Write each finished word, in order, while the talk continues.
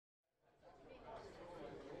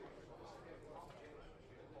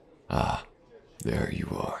Ah, there you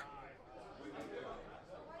are.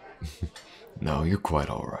 No, you're quite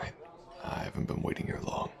alright. I haven't been waiting here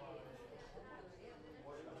long.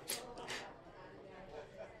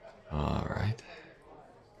 Alright.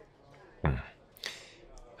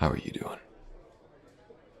 How are you doing?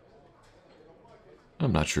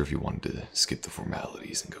 I'm not sure if you wanted to skip the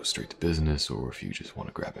formalities and go straight to business, or if you just want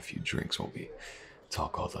to grab a few drinks while we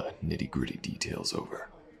talk all the nitty-gritty details over.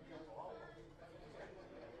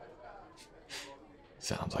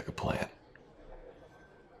 Sounds like a plan.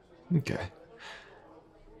 Okay.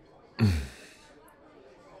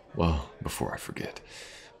 Well, before I forget,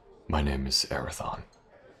 my name is Arathon.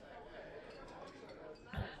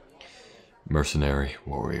 Mercenary,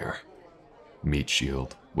 warrior, meat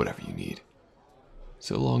shield, whatever you need.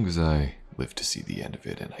 So long as I live to see the end of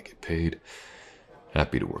it and I get paid,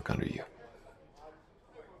 happy to work under you.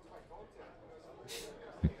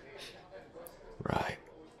 Right.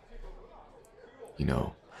 You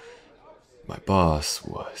know, my boss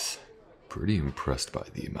was pretty impressed by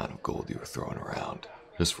the amount of gold you were throwing around,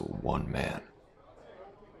 just for one man.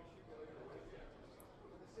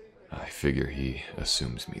 I figure he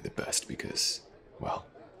assumes me the best because, well,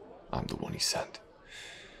 I'm the one he sent.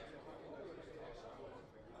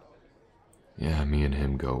 Yeah, me and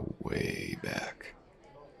him go way back.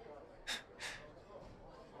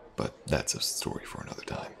 But that's a story for another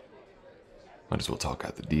time. Might as well talk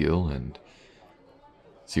out the deal and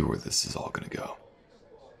see where this is all gonna go.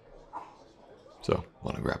 So,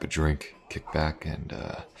 wanna grab a drink, kick back, and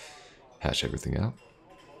hash everything out?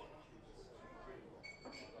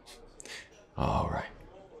 Alright.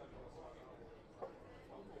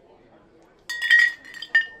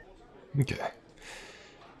 Okay.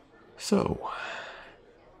 So,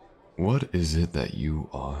 what is it that you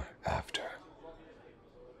are after?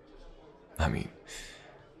 I mean,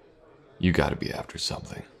 you gotta be after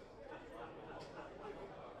something.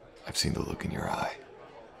 I've seen the look in your eye.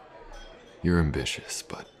 You're ambitious,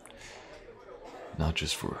 but not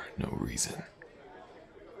just for no reason.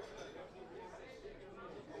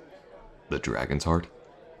 The dragon's heart?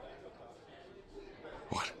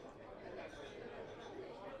 What?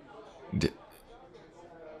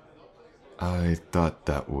 I thought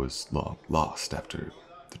that was long lost after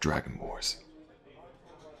the Dragon Wars.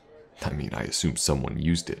 I mean, I assume someone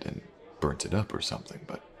used it and burnt it up or something,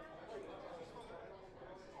 but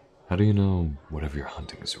how do you know whatever you're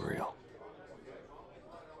hunting is real?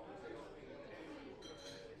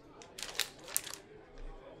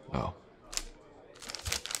 Oh.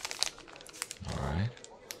 Alright.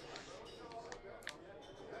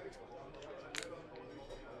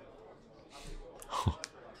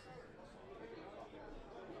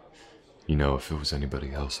 You know, if it was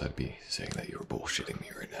anybody else, I'd be saying that you were bullshitting me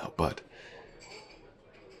right now, but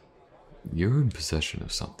you're in possession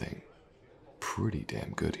of something pretty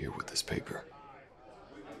damn good here with this paper.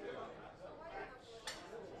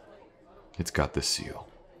 It's got this seal.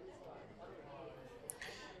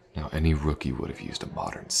 Now, any rookie would have used a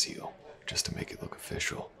modern seal just to make it look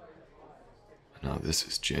official. No, this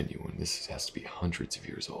is genuine. This has to be hundreds of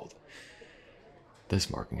years old. This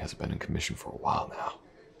marking hasn't been in commission for a while now.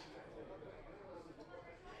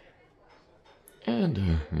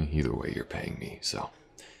 And either way, you're paying me, so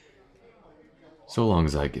long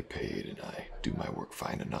as I get paid and I do my work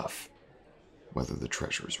fine enough, whether the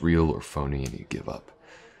treasure is real or phony and you give up,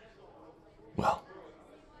 well,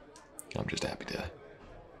 I'm just happy to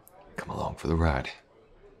come along for the ride.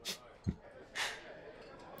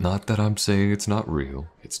 Not that I'm saying it's not real,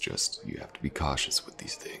 it's just you have to be cautious with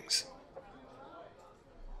these things.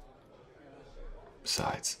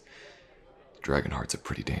 Besides, Dragonheart's a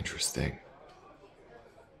pretty dangerous thing.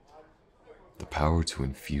 The power to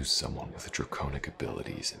infuse someone with draconic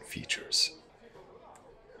abilities and features.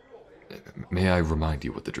 May I remind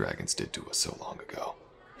you what the dragons did to us so long ago?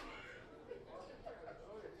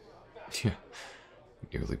 Yeah,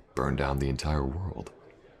 nearly burned down the entire world.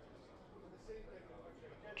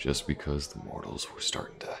 Just because the mortals were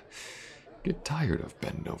starting to get tired of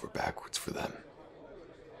bending over backwards for them.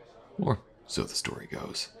 Or so the story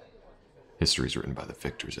goes. History's written by the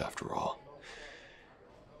victors after all.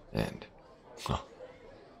 And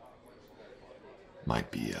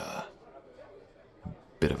might be a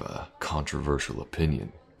bit of a controversial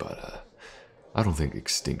opinion, but I don't think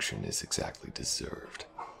extinction is exactly deserved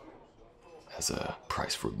as a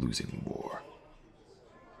price for losing war.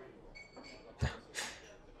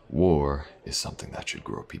 War is something that should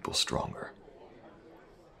grow people stronger.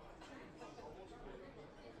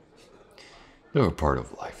 They're a part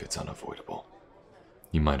of life, it's unavoidable.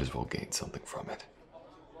 You might as well gain something from it.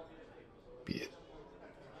 Be it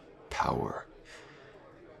power,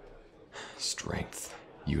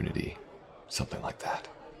 unity, something like that.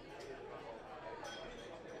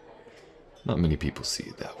 Not many people see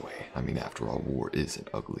it that way. I mean, after all, war is an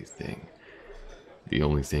ugly thing. The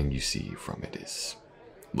only thing you see from it is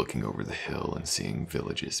looking over the hill and seeing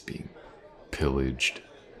villages being pillaged,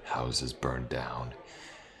 houses burned down,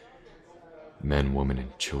 men, women,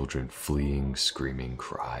 and children fleeing, screaming,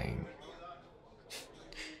 crying.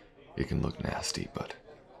 It can look nasty, but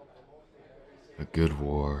a good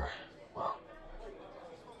war, well,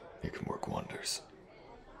 it can work wonders.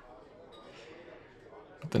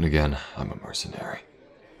 But then again, I'm a mercenary.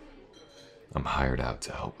 I'm hired out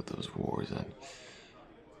to help with those wars, and,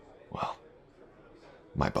 well,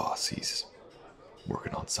 my boss, he's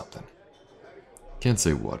working on something. Can't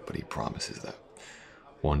say what, but he promises that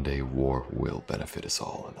one day war will benefit us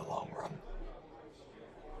all in the long run.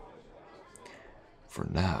 For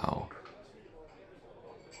now,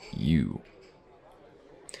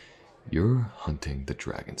 you're hunting the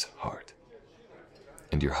dragon's heart,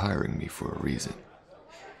 and you're hiring me for a reason,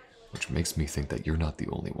 which makes me think that you're not the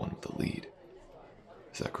only one with the lead.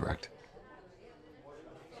 Is that correct?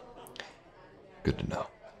 Good to know.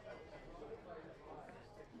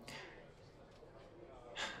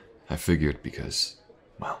 I figured because,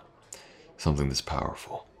 well, something this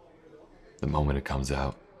powerful, the moment it comes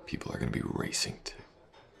out, people are going to be racing to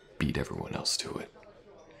beat everyone else to it.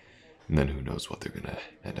 And then who knows what they're going to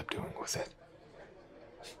end up doing with it.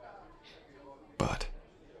 But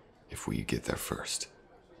if we get there first,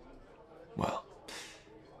 well,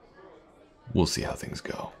 we'll see how things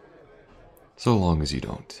go. So long as you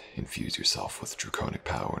don't infuse yourself with draconic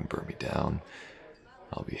power and burn me down,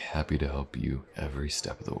 I'll be happy to help you every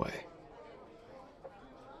step of the way.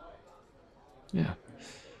 Yeah,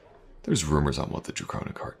 there's rumors on what the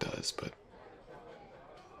draconic heart does, but,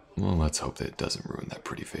 well, let's hope that it doesn't ruin that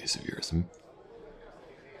pretty face of yours.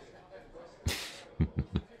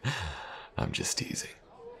 I'm just teasing.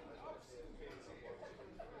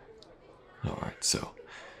 Alright, so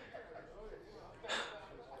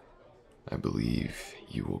I believe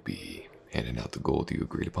you will be handing out the gold you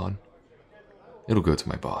agreed upon. It'll go to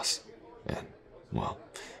my boss, and, well,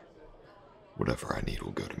 whatever I need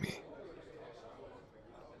will go to me.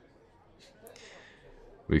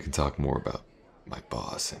 We can talk more about my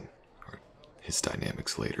boss and his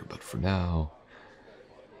dynamics later, but for now,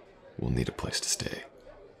 we'll need a place to stay.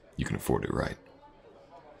 You can afford it, right?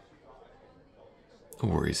 No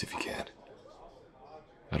worries if you can't.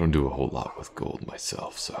 I don't do a whole lot with gold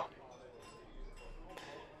myself, so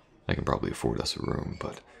I can probably afford us a room,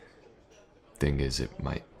 but thing is, it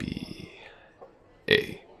might be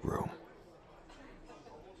a room.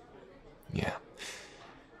 Yeah.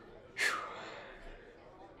 Whew.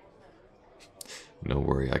 No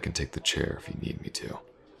worry, I can take the chair if you need me to.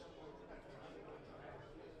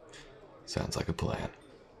 Sounds like a plan.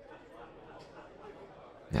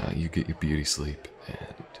 Now you get your beauty sleep,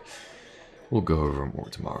 and we'll go over more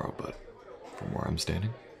tomorrow, but from where I'm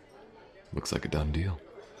standing, looks like a done deal.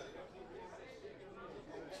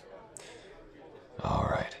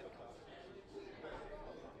 Alright.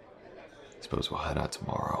 Suppose we'll head out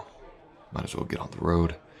tomorrow. Might as well get on the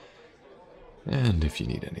road. And if you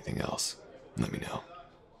need anything else, let me know.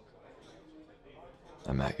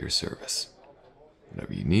 I'm at your service.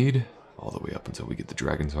 Whatever you need, all the way up until we get the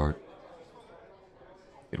dragon's heart,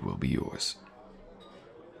 it will be yours.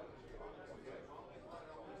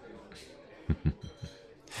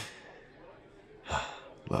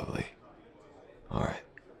 Lovely. Alright.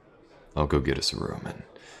 I'll go get us a room and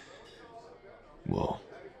we'll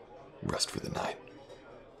rest for the night.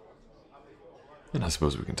 And I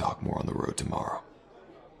suppose we can talk more on the road tomorrow.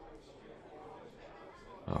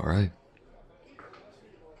 Alright.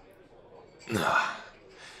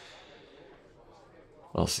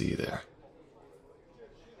 I'll see you there.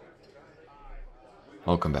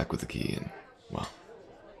 I'll come back with the key and, well,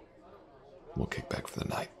 we'll kick back for the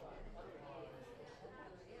night.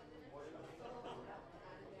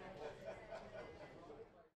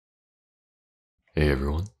 Hey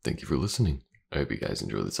everyone, thank you for listening. I hope you guys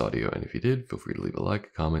enjoyed this audio, and if you did, feel free to leave a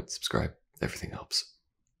like, comment, subscribe. Everything helps.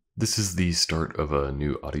 This is the start of a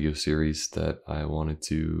new audio series that I wanted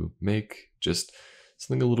to make. Just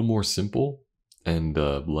something a little more simple and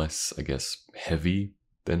less, I guess, heavy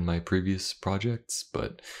than my previous projects,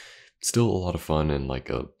 but still a lot of fun and like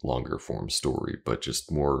a longer form story, but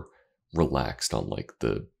just more relaxed on like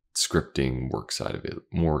the scripting work side of it.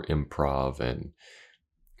 More improv and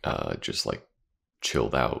just like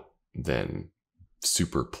chilled out than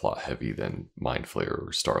super plot heavy than Mind Flayer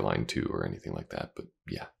or Starline 2 or anything like that. But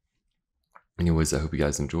yeah. Anyways, I hope you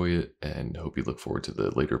guys enjoy it and hope you look forward to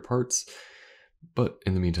the later parts. But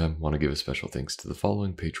in the meantime, want to give a special thanks to the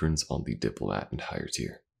following patrons on the Diplomat and higher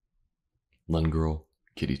tier: Lungirl,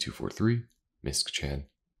 Kitty243, Misk-chan,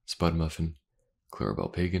 Spudmuffin,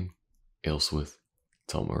 Clarabelle Pagan, Ailswith,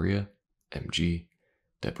 Telmaria, MG,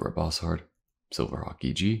 Deborah Bosshard, Silverhawk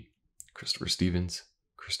EG, Christopher Stevens,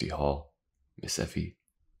 Christy Hall, Miss Effie,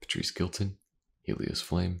 Patrice Gilton, Helios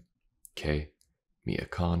Flame, Kay, Mia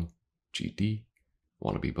Khan, GD,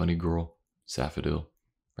 Wannabe Bunny Girl, Safadil,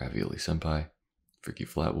 Ravioli Senpai, Freaky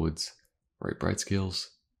Flatwoods, Ray Brightscales,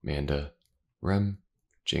 Manda, Rem,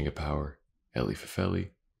 Jenga Power, Ellie Fefeli,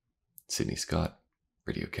 Sydney Scott,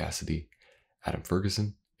 Radio Cassidy, Adam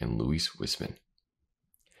Ferguson, and Luis Wisman.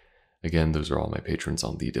 Again, those are all my patrons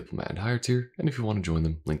on the Diplomat and higher tier, and if you want to join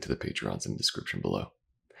them, link to the Patreons in the description below.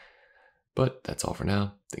 But that's all for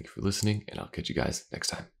now. Thank you for listening, and I'll catch you guys next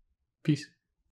time. Peace.